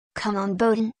Come on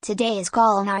Bohdan, today is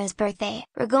Gulnara's birthday,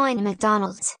 we're going to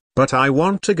McDonald's. But I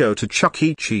want to go to Chuck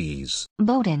E. Cheese.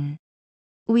 Bohdan.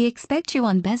 We expect you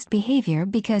on best behavior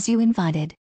because you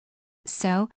invited.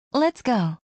 So, let's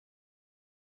go.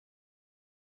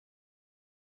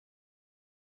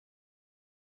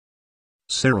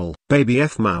 Cyril, baby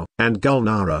aphmau, and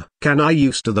Gulnara, can I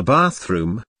use to the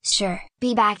bathroom? Sure,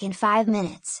 be back in 5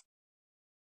 minutes.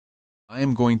 I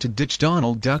am going to ditch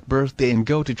Donald Duck birthday and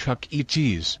go to Chuck E.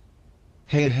 Cheese.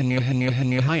 Hey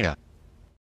hiya.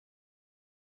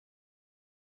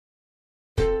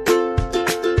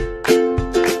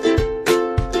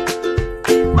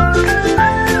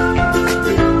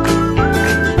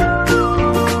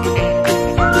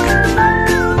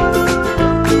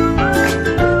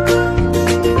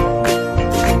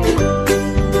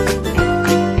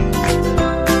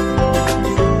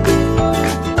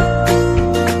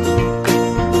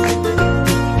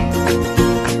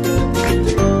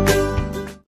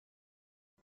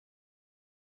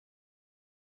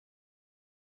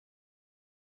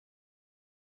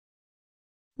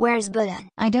 Where's Bohdan?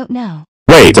 I don't know.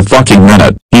 Wait a fucking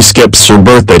minute, he skips her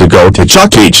birthday to go to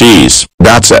Chuck E. Cheese.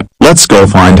 That's it, let's go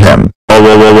find him. Oh,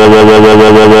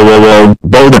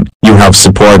 Bohdan, you have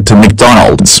support to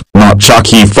McDonald's, not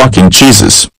Chuck E. fucking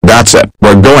Cheeses. That's it,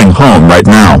 we're going home right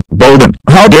now. Bohdan,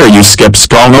 how dare you skip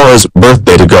Gulnara's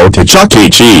birthday to go to Chuck E.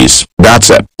 Cheese.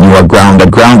 That's it, you are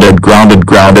grounded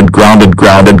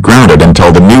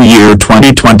until the new year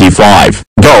 2025.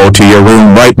 Go to your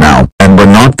room right now, and we're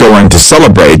not going to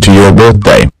celebrate your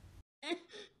birthday.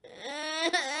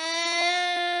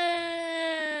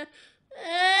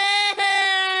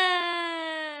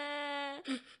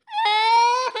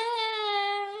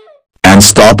 And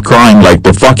stop crying like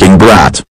the fucking brat.